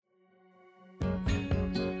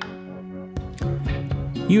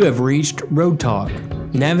You have reached Road Talk,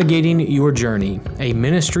 Navigating Your Journey, a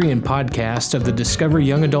ministry and podcast of the Discover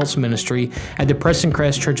Young Adults Ministry at the Preston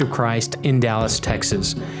Crest Church of Christ in Dallas,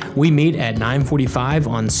 Texas. We meet at 9:45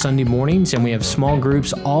 on Sunday mornings, and we have small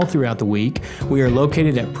groups all throughout the week. We are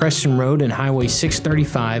located at Preston Road and Highway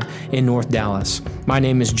 635 in North Dallas. My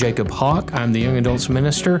name is Jacob Hawk. I'm the Young Adults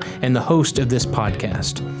Minister and the host of this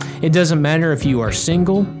podcast. It doesn't matter if you are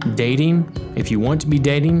single, dating, if you want to be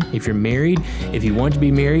dating, if you're married, if you want to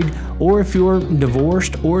be married, or if you're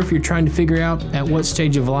divorced, or if you're trying to figure out at what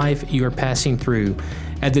stage of life you are passing through.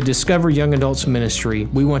 At the Discover Young Adults Ministry,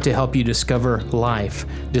 we want to help you discover life,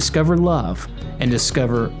 discover love, and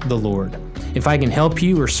discover the Lord. If I can help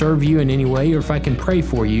you or serve you in any way, or if I can pray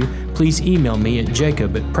for you, please email me at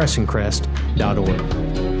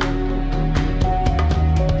jacob@pressoncrest.org.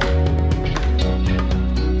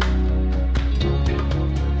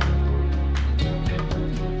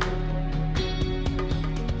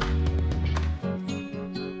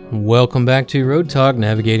 Welcome back to Road Talk,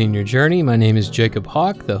 Navigating Your Journey. My name is Jacob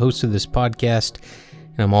Hawk, the host of this podcast,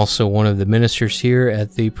 and I'm also one of the ministers here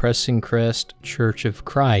at the Preston Crest Church of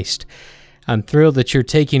Christ. I'm thrilled that you're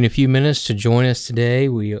taking a few minutes to join us today.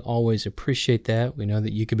 We always appreciate that. We know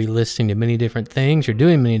that you could be listening to many different things or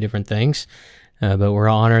doing many different things, but we're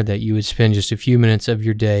honored that you would spend just a few minutes of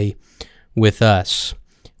your day with us.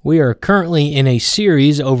 We are currently in a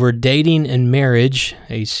series over dating and marriage,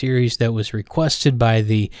 a series that was requested by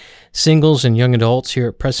the singles and young adults here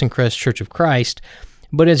at Preston Crest Church of Christ,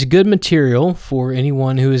 but it's good material for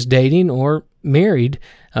anyone who is dating or married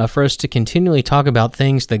for us to continually talk about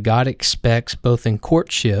things that God expects both in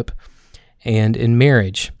courtship and in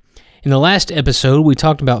marriage. In the last episode, we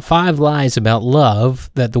talked about 5 lies about love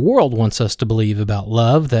that the world wants us to believe about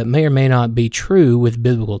love that may or may not be true with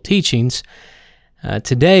biblical teachings.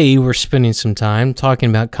 Today, we're spending some time talking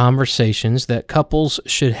about conversations that couples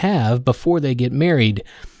should have before they get married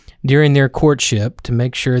during their courtship to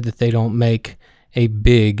make sure that they don't make a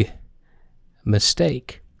big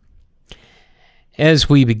mistake. As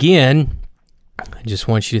we begin, I just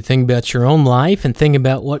want you to think about your own life and think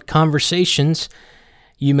about what conversations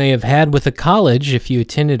you may have had with a college if you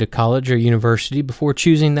attended a college or university before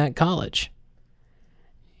choosing that college.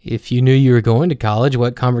 If you knew you were going to college,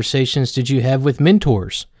 what conversations did you have with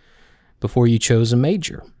mentors before you chose a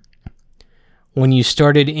major? When you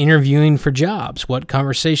started interviewing for jobs, what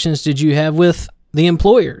conversations did you have with the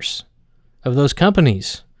employers of those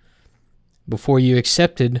companies before you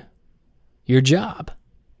accepted your job?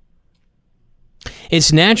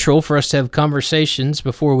 It's natural for us to have conversations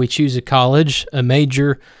before we choose a college, a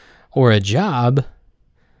major, or a job,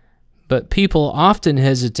 but people often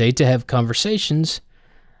hesitate to have conversations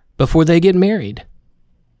before they get married.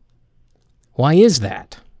 Why is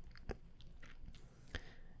that?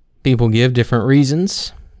 People give different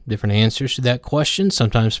reasons, different answers to that question.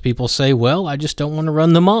 Sometimes people say, well, I just don't want to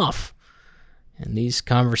run them off. And these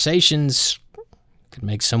conversations could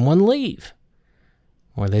make someone leave.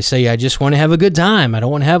 Or they say, I just want to have a good time. I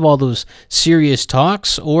don't want to have all those serious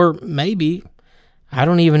talks. Or maybe I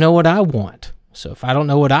don't even know what I want. So if I don't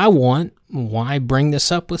know what I want, why bring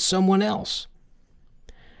this up with someone else?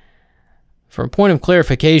 For a point of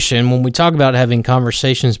clarification, when we talk about having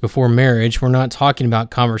conversations before marriage, we're not talking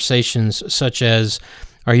about conversations such as,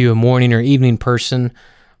 are you a morning or evening person?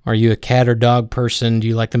 Are you a cat or dog person? Do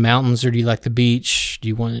you like the mountains or do you like the beach? Do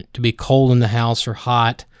you want it to be cold in the house or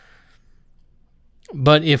hot?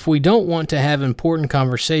 But if we don't want to have important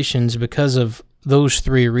conversations because of those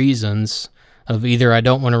 3 reasons, of either I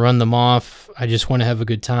don't want to run them off, I just want to have a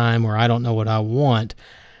good time, or I don't know what I want,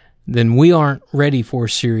 then we aren't ready for a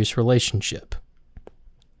serious relationship.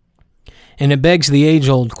 And it begs the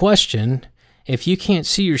age-old question, if you can't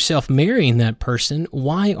see yourself marrying that person,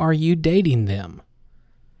 why are you dating them?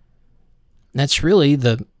 That's really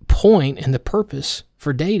the point and the purpose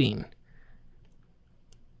for dating.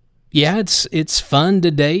 Yeah, it's fun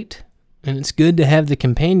to date, and it's good to have the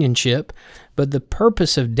companionship, but the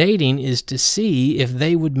purpose of dating is to see if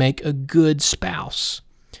they would make a good spouse.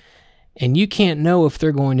 And you can't know if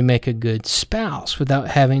they're going to make a good spouse without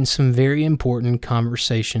having some very important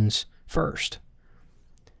conversations first.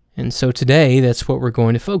 And so today, that's what we're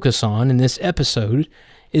going to focus on in this episode,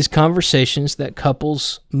 is conversations that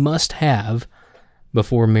couples must have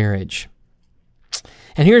before marriage.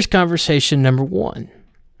 And here's conversation number 1.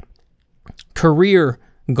 Career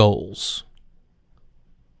goals.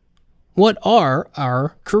 What are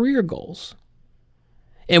our career goals?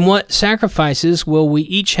 And what sacrifices will we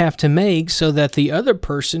each have to make so that the other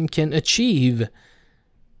person can achieve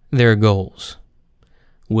their goals?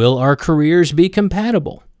 Will our careers be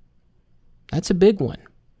compatible? That's a big one.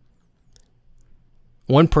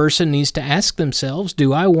 One person needs to ask themselves,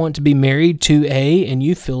 do I want to be married to a, and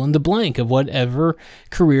you fill in the blank of whatever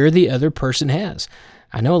career the other person has.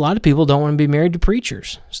 I know a lot of people don't want to be married to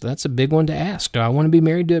preachers, so that's a big one to ask. Do I want to be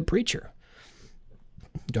married to a preacher?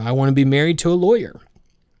 Do I want to be married to a lawyer?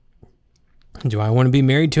 Do I want to be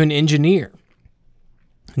married to an engineer?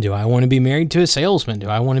 Do I want to be married to a salesman? Do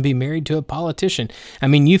I want to be married to a politician? I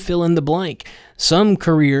mean, you fill in the blank. Some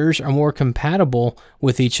careers are more compatible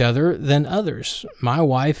with each other than others. My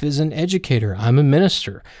wife is an educator. I'm a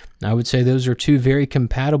minister. I would say those are two very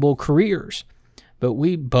compatible careers. But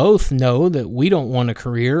we both know that we don't want a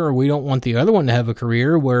career, or we don't want the other one to have a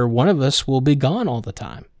career where one of us will be gone all the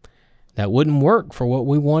time. That wouldn't work for what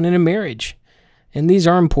we want in a marriage. And these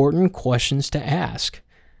are important questions to ask.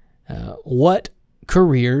 What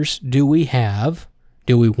careers do we have,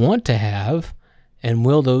 do we want to have, and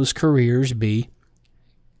will those careers be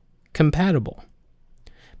compatible?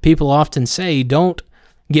 People often say, don't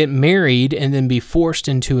get married and then be forced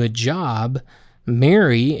into a job.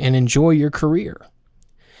 Marry and enjoy your career.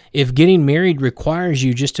 If getting married requires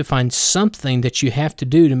you just to find something that you have to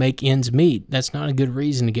do to make ends meet, that's not a good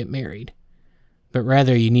reason to get married. But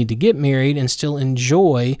rather, you need to get married and still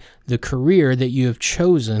enjoy the career that you have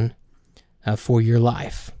chosen for your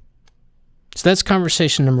life. So that's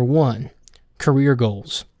conversation number 1, career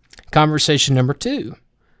goals. Conversation number 2,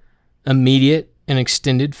 immediate and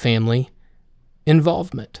extended family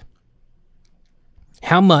involvement.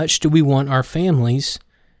 How much do we want our families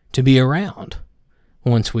to be around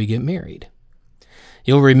once we get married?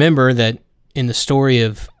 You'll remember that in the story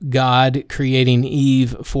of God creating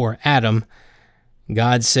Eve for Adam,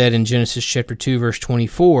 God said in Genesis chapter 2, verse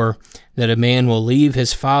 24, that a man will leave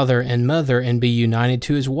his father and mother and be united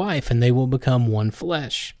to his wife, and they will become one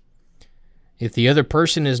flesh. If the other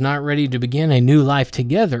person is not ready to begin a new life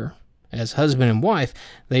together as husband and wife,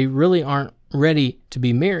 they really aren't ready to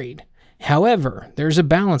be married. However, there's a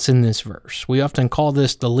balance in this verse. We often call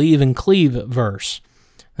this the leave and cleave verse.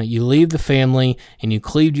 That you leave the family and you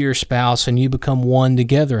cleave to your spouse and you become one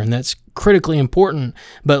together, and that's critically important.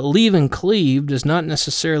 But leave and cleave does not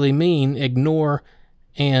necessarily mean ignore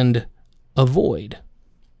and avoid.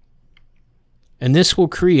 And this will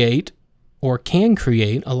create, or can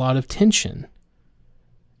create, a lot of tension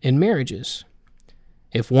in marriages.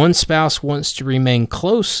 If one spouse wants to remain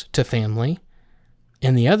close to family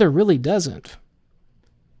and the other really doesn't,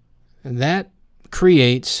 that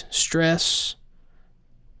creates stress,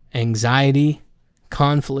 anxiety,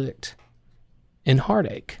 conflict, and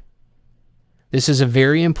heartache. This is a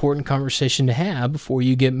very important conversation to have before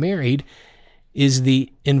you get married, is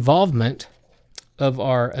the involvement of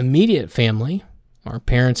our immediate family, our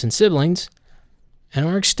parents and siblings, and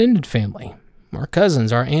our extended family, our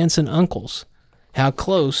cousins, our aunts and uncles. How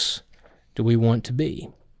close do we want to be?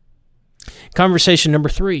 Conversation number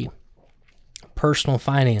 3, personal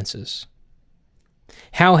finances.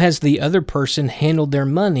 How has the other person handled their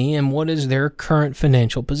money, and what is their current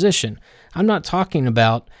financial position? I'm not talking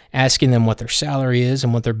about asking them what their salary is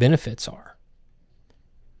and what their benefits are.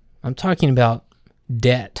 I'm talking about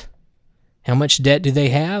debt. How much debt do they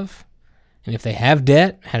have? And if they have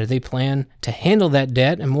debt, how do they plan to handle that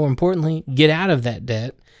debt, and more importantly, get out of that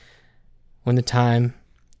debt when the time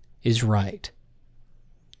is right?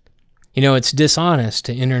 You know, it's dishonest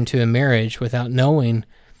to enter into a marriage without knowing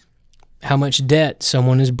how much debt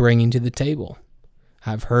someone is bringing to the table.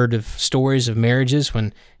 I've heard of stories of marriages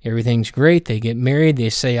when everything's great, they get married,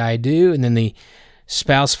 they say I do, and then the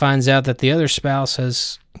spouse finds out that the other spouse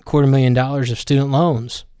has $250,000 of student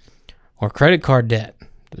loans or credit card debt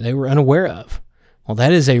that they were unaware of. Well,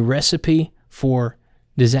 that is a recipe for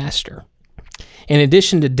disaster. In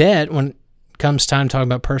addition to debt, when it comes time talking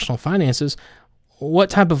about personal finances,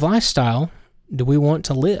 what type of lifestyle do we want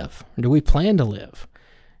to live? Or do we plan to live?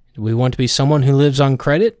 Do we want to be someone who lives on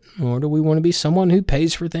credit, or do we want to be someone who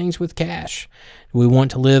pays for things with cash? Do we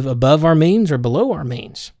want to live above our means or below our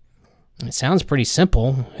means? It sounds pretty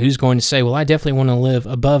simple. Who's going to say, well, I definitely want to live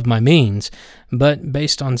above my means? But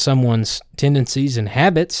based on someone's tendencies and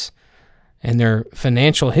habits and their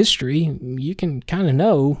financial history, you can kind of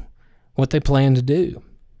know what they plan to do.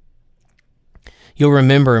 You'll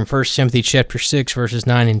remember in 1 Timothy chapter 6, verses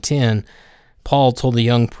 9 and 10, Paul told the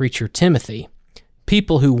young preacher Timothy,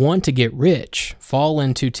 people who want to get rich fall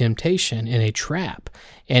into temptation and a trap,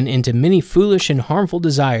 and into many foolish and harmful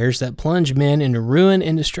desires that plunge men into ruin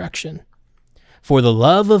and destruction. For the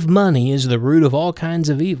love of money is the root of all kinds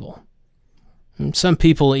of evil. And some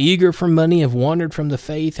people eager for money have wandered from the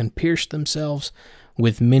faith and pierced themselves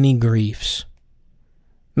with many griefs.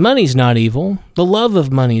 Money's not evil. The love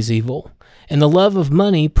of money is evil. And the love of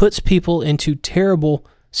money puts people into terrible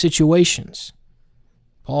situations.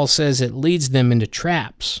 Paul says it leads them into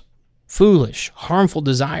traps, foolish, harmful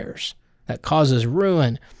desires that causes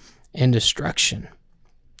ruin and destruction.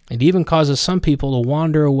 It even causes some people to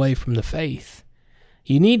wander away from the faith.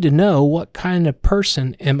 You need to know, what kind of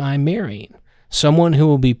person am I marrying? Someone who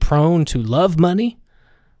will be prone to love money,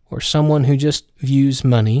 or someone who just views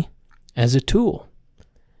money as a tool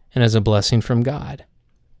and as a blessing from God?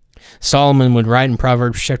 Solomon would write in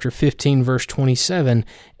Proverbs chapter 15, verse 27,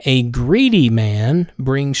 "A greedy man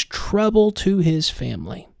brings trouble to his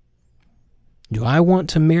family." Do I want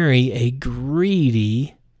to marry a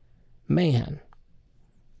greedy man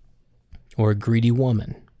or a greedy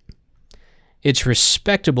woman? It's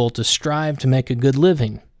respectable to strive to make a good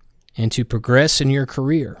living and to progress in your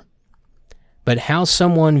career. But how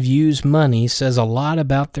someone views money says a lot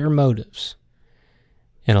about their motives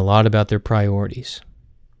and a lot about their priorities.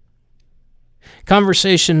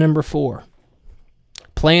 Conversation number 4,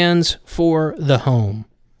 plans for the home.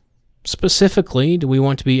 Specifically, do we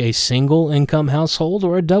want to be a single income household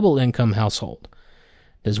or a double income household?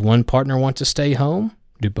 Does one partner want to stay home?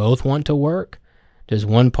 Do both want to work? Does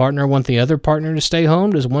one partner want the other partner to stay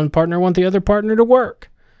home? Does one partner want the other partner to work?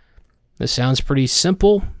 This sounds pretty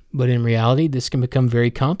simple, but in reality, this can become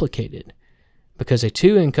very complicated because a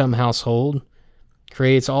 2-income household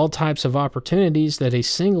creates all types of opportunities that a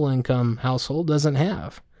single-income household doesn't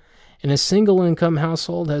have. And a single-income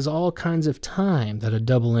household has all kinds of time that a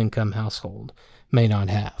double-income household may not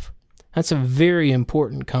have. That's a very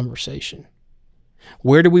important conversation.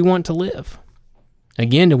 Where do we want to live?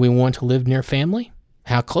 Again, do we want to live near family?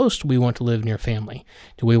 How close do we want to live near family?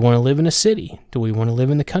 Do we want to live in a city? Do we want to live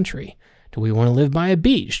in the country? Do we want to live by a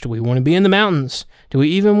beach? Do we want to be in the mountains? Do we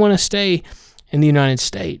even want to stay in the United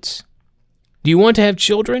States? Do you want to have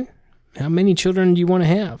children? How many children do you want to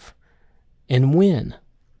have? And when?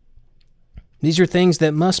 These are things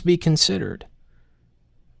that must be considered,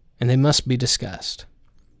 and they must be discussed.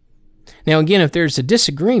 Now, again, if there's a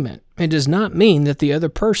disagreement, it does not mean that the other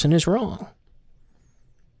person is wrong.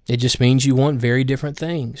 It just means you want very different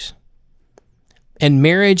things. And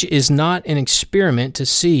marriage is not an experiment to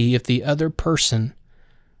see if the other person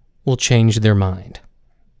will change their mind.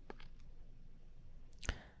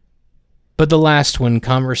 But the last one,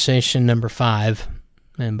 conversation number 5,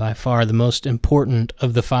 and by far the most important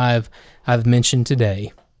of the 5 I've mentioned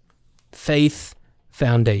today, faith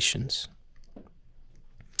foundations.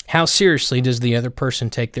 How seriously does the other person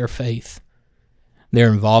take their faith,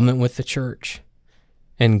 their involvement with the church,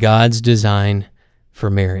 and God's design for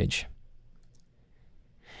marriage?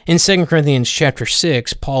 In 2 Corinthians chapter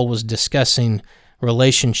 6, Paul was discussing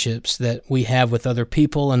relationships that we have with other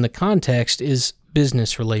people, and the context is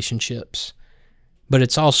business relationships, but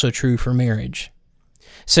it's also true for marriage.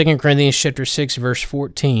 2 Corinthians chapter 6, verse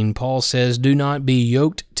 14, Paul says, "Do not be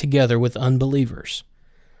yoked together with unbelievers.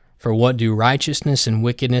 For what do righteousness and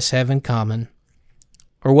wickedness have in common?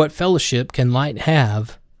 Or what fellowship can light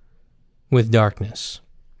have with darkness?"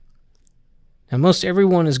 Now, most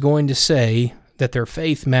everyone is going to say that their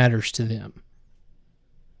faith matters to them.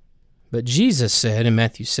 But Jesus said in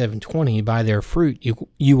Matthew 7:20, "By their fruit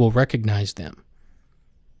you will recognize them."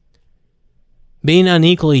 Being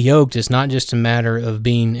unequally yoked is not just a matter of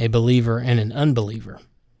being a believer and an unbeliever.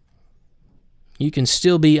 You can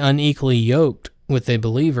still be unequally yoked with a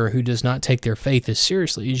believer who does not take their faith as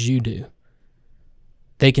seriously as you do.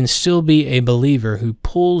 They can still be a believer who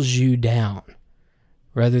pulls you down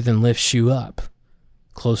rather than lifts you up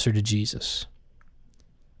closer to Jesus.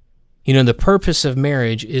 You know, the purpose of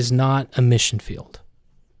marriage is not a mission field.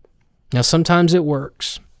 Now, sometimes it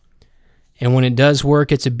works. And when it does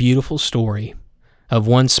work, it's a beautiful story of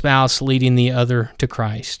one spouse leading the other to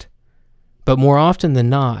Christ. But more often than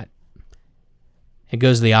not, it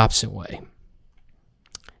goes the opposite way.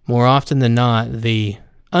 More often than not, the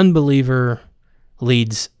unbeliever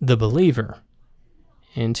leads the believer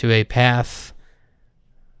into a path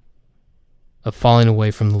of falling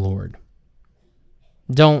away from the Lord.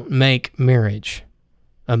 Don't make marriage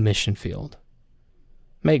a mission field.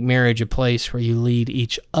 Make marriage a place where you lead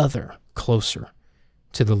each other closer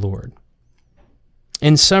to the Lord.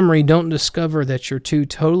 In summary, don't discover that you're two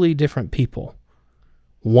totally different people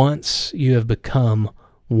once you have become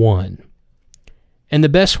one. And the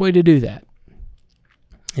best way to do that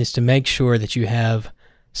is to make sure that you have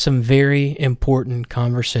some very important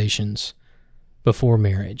conversations before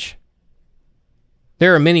marriage.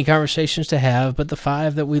 There are many conversations to have, but the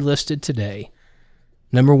 5 that we listed today.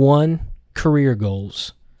 Number 1, career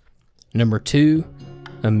goals. Number 2,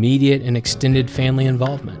 immediate and extended family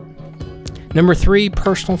involvement. Number 3,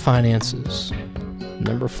 personal finances.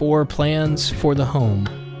 Number 4, plans for the home.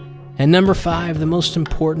 And number 5, the most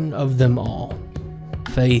important of them all,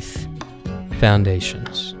 Faith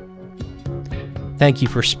Foundations. Thank you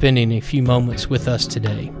for spending a few moments with us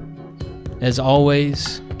today. As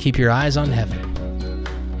always, keep your eyes on heaven,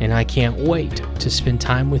 and I can't wait to spend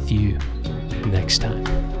time with you next time.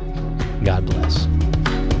 God bless.